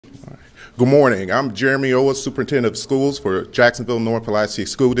Good morning. I'm Jeremy Owa, Superintendent of Schools for Jacksonville North Pulaski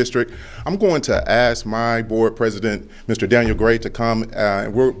School District. I'm going to ask my board president, Mr. Daniel Gray, to come,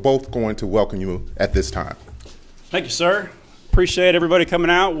 and we're both going to welcome you at this time. Thank you, sir. Appreciate everybody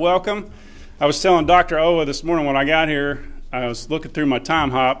coming out. Welcome. I was telling Dr. Owa this morning when I got here, I was looking through my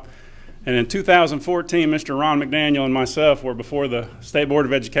time hop, and in 2014, Mr. Ron McDaniel and myself were before the State Board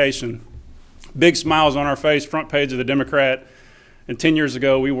of Education. Big smiles on our face, front page of the Democrat. And 10 years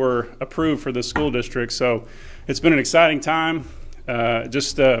ago, we were approved for the school district. So it's been an exciting time.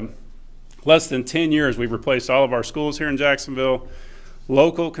 Less than 10 years, we've replaced all of our schools here in Jacksonville.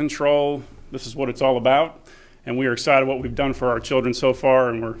 Local control, this is what it's all about. And we are excited what we've done for our children so far.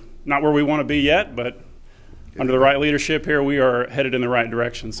 And we're not where we want to be yet, but under the right leadership here, we are headed in the right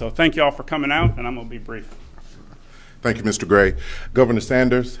direction. So thank you all for coming out, and I'm going to be brief. Thank you, Mr. Gray. Governor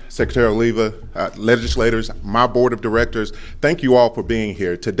Sanders, Secretary Oliva, legislators, my board of directors, thank you all for being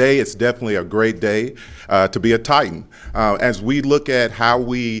here. Today is definitely a great day to be a Titan. As we look at how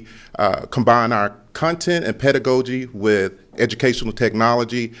we combine our content and pedagogy with educational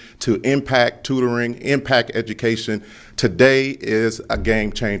technology to impact tutoring, impact education, today is a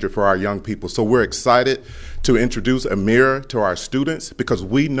game changer for our young people. So we're excited to introduce a mirror to our students because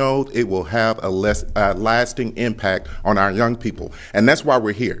we know it will have a lasting impact on our young people. And that's why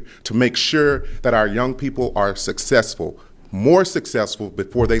we're here, to make sure that our young people are successful, more successful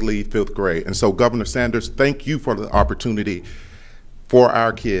before they leave 5th grade. And so Governor Sanders, thank you for the opportunity for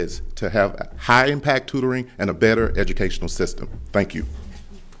our kids to have high impact tutoring and a better educational system. Thank you.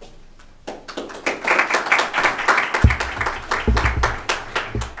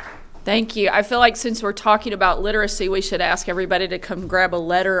 Thank you. I feel like since we're talking about literacy, we should ask everybody to come grab a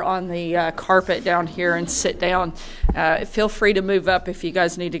letter on the carpet down here and sit down. Feel free to move up if you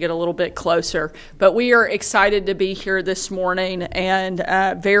guys need to get a little bit closer. But we are excited to be here this morning and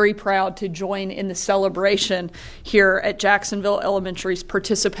very proud to join in the celebration here at Jacksonville Elementary's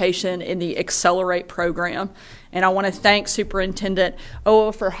participation in the Accelerate program. And I want to thank Superintendent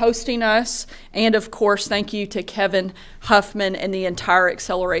Owa for hosting us. And of course, thank you to Kevin Huffman and the entire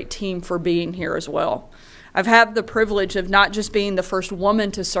Accelerate team for being here as well. I've had the privilege of not just being the first woman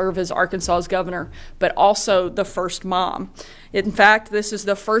to serve as Arkansas's governor, but also the first mom. In fact, this is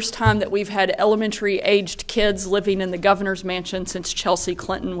the first time that we've had elementary-aged kids living in the governor's mansion since Chelsea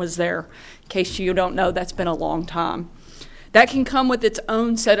Clinton was there. In case you don't know, that's been a long time. That can come with its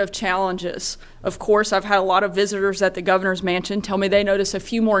own set of challenges. Of course, I've had a lot of visitors at the governor's mansion tell me they notice a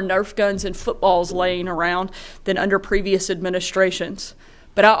few more Nerf guns and footballs laying around than under previous administrations.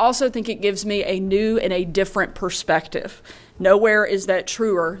 But I also think it gives me a new and a different perspective. Nowhere is that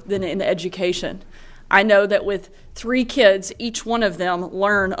truer than in education. I know that with 3 kids, each one of them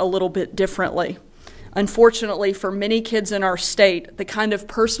learn a little bit differently. Unfortunately, for many kids in our state, the kind of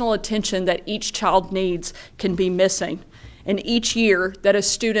personal attention that each child needs can be missing. And each year that a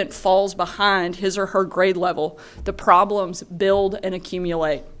student falls behind his or her grade level, the problems build and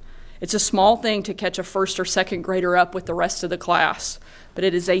accumulate. It's a small thing to catch a 1st or 2nd grader up with the rest of the class, but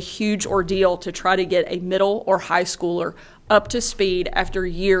it is a huge ordeal to try to get a middle or high schooler up to speed after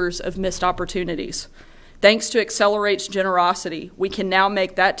years of missed opportunities. Thanks to Accelerate's generosity, we can now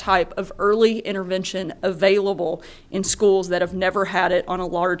make that type of early intervention available in schools that have never had it on a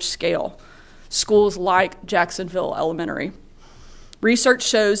large scale. Schools like Jacksonville Elementary. Research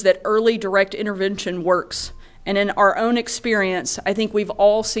shows that early direct intervention works, and in our own experience, I think we've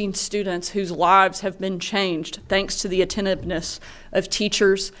all seen students whose lives have been changed thanks to the attentiveness of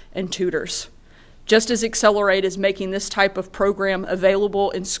teachers and tutors. Just as Accelerate is making this type of program available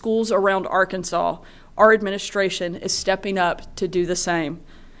in schools around Arkansas, our administration is stepping up to do the same.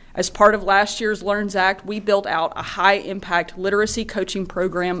 As part of last year's LEARNS Act, we built out a high-impact literacy coaching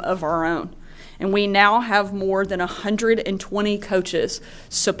program of our own. And we now have more than 120 coaches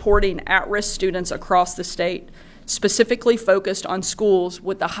supporting at-risk students across the state, specifically focused on schools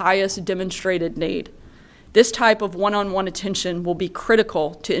with the highest demonstrated need. This type of one-on-one attention will be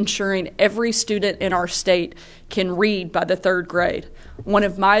critical to ensuring every student in our state can read by the 3rd grade, one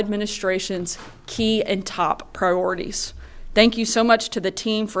of my administration's key and top priorities. Thank you so much to the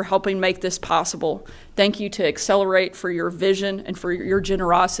team for helping make this possible. Thank you to Accelerate for your vision and for your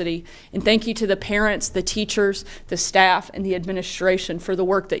generosity. And thank you to the parents, the teachers, the staff, and the administration for the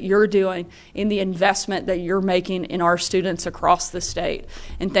work that you're doing and the investment that you're making in our students across the state.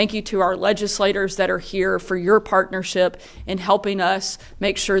 And thank you to our legislators that are here for your partnership in helping us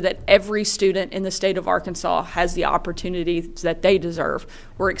make sure that every student in the state of Arkansas has the opportunities that they deserve.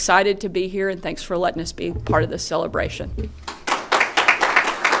 We're excited to be here, and thanks for letting us be part of this celebration.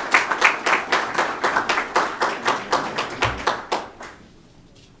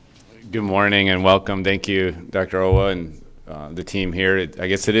 Good morning and welcome. Thank you, Dr. Owa and the team here. I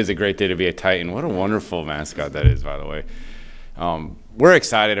guess it is a great day to be a Titan. What a wonderful mascot that is, by the way. We're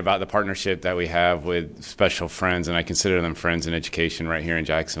excited about the partnership that we have with Special Friends, and I consider them friends in education right here in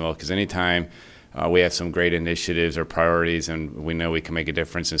Jacksonville, because anytime we have some great initiatives or priorities and we know we can make a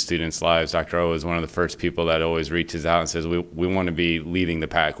difference in students' lives, Dr. Owa is one of the first people that always reaches out and says, we want to be leading the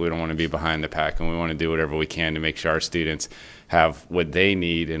pack. We don't want to be behind the pack, and we want to do whatever we can to make sure our students have what they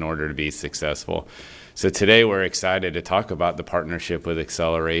need in order to be successful. So today we're excited to talk about the partnership with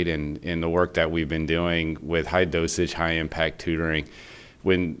Accelerate and the work that we've been doing with high dosage, high impact tutoring.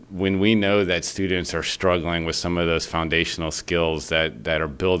 When we know that students are struggling with some of those foundational skills that are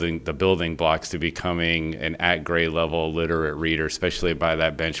building the building blocks to becoming an at grade level literate reader, especially by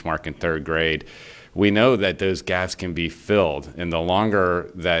that benchmark in 3rd grade, we know that those gaps can be filled. And the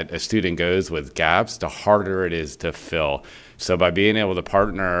longer that a student goes with gaps, the harder it is to fill. So by being able to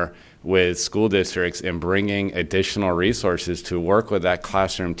partner with school districts and bringing additional resources to work with that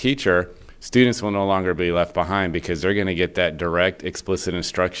classroom teacher, students will no longer be left behind, because they're going to get that direct, explicit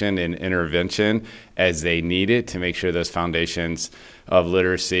instruction and intervention as they need it to make sure those foundations of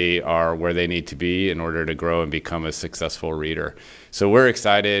literacy are where they need to be in order to grow and become a successful reader. So we're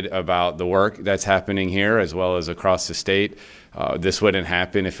excited about the work that's happening here as well as across the state. This wouldn't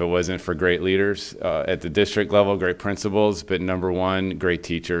happen if it wasn't for great leaders at the district level, great principals, but number one, great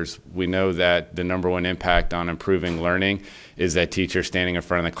teachers. We know that the number one impact on improving learning is that teacher standing in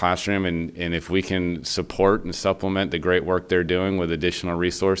front of the classroom, and if we can support and supplement the great work they're doing with additional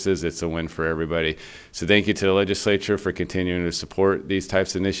resources, it's a win for everybody. So thank you to the legislature for continuing to support these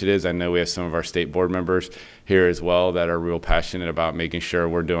types of initiatives. I know we have some of our state board members here as well that are real passionate about making sure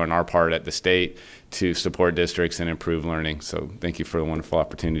we're doing our part at the state to support districts and improve learning. So thank you for the wonderful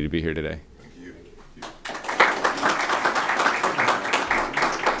opportunity to be here today. Thank you.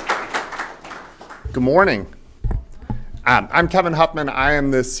 Good morning. I'm Kevin Huffman. I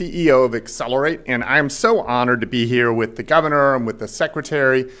am the CEO of Accelerate, and I am so honored to be here with the governor and with the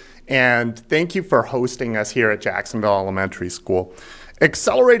secretary, and thank you for hosting us here at Jacksonville Elementary School.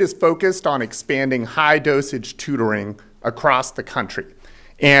 Accelerate is focused on expanding high-dosage tutoring across the country.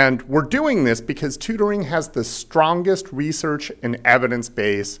 And we're doing this because tutoring has the strongest research and evidence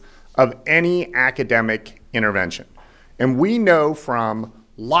base of any academic intervention. And we know from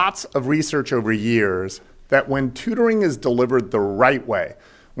lots of research over years that when tutoring is delivered the right way,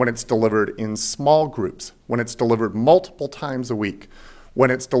 when it's delivered in small groups, when it's delivered multiple times a week,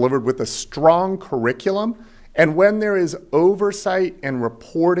 when it's delivered with a strong curriculum, and when there is oversight and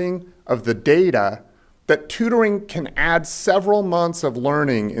reporting of the data, that tutoring can add several months of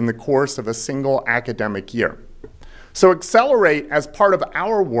learning in the course of a single academic year. So Accelerate, as part of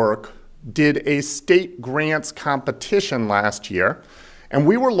our work, did a state grants competition last year, and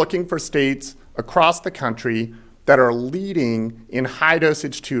we were looking for states across the country that are leading in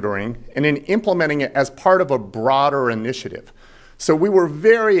high-dosage tutoring and in implementing it as part of a broader initiative. So we were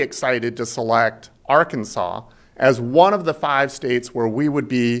very excited to select Arkansas as one of the 5 states where we would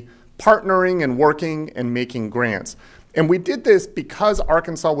be partnering and working and making grants. And we did this because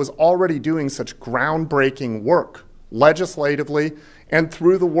Arkansas was already doing such groundbreaking work legislatively and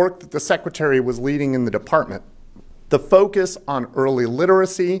through the work that the secretary was leading in the department. The focus on early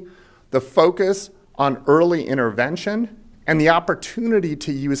literacy, the focus on early intervention, and the opportunity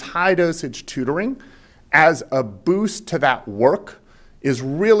to use high-dosage tutoring as a boost to that work is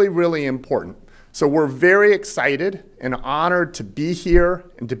really, really important. So we're very excited and honored to be here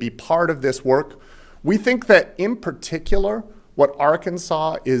and to be part of this work. We think that in particular, what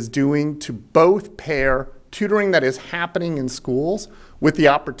Arkansas is doing to both pair tutoring that is happening in schools with the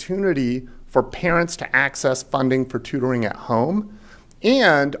opportunity for parents to access funding for tutoring at home,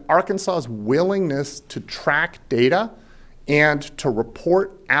 and Arkansas's willingness to track data and to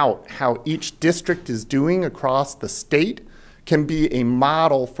report out how each district is doing across the state can be a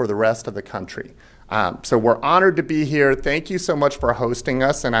model for the rest of the country. So we're honored to be here. Thank you so much for hosting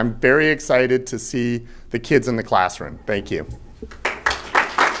us, and I'm very excited to see the kids in the classroom. Thank you.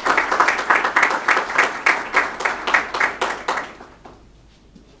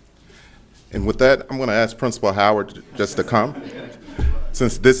 And with that, I'm going to ask Principal Howard just to come.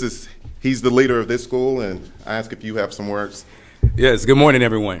 Since he's the leader of this school, and I ask if you have some words. Yes, good morning,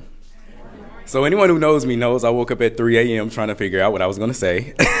 everyone. So anyone who knows me knows I woke up at 3 a.m. trying to figure out what I was going to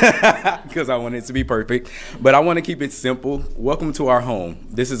say because I wanted it to be perfect. But I want to keep it simple. Welcome to our home.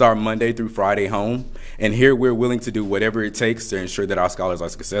 This is our Monday through Friday home. And here we're willing to do whatever it takes to ensure that our scholars are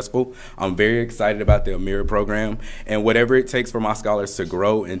successful. I'm very excited about the AMIRA program and whatever it takes for my scholars to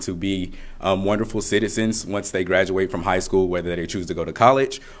grow and to be wonderful citizens once they graduate from high school, whether they choose to go to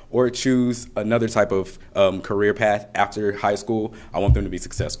college or choose another type of career path after high school. I want them to be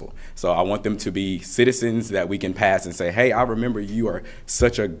successful. So I want them to be citizens that we can pass and say, hey, I remember you are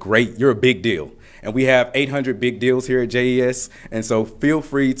you're a big deal. And we have 800 big deals here at JES, and so feel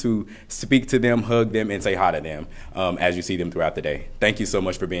free to speak to them, hug them, and say hi to them as you see them throughout the day. Thank you so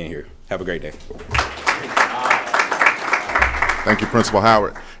much for being here. Have a great day. Thank you, Principal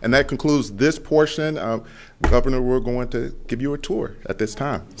Howard. And that concludes this portion. Governor, we're going to give you a tour at this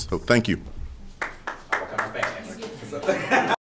time. So thank you.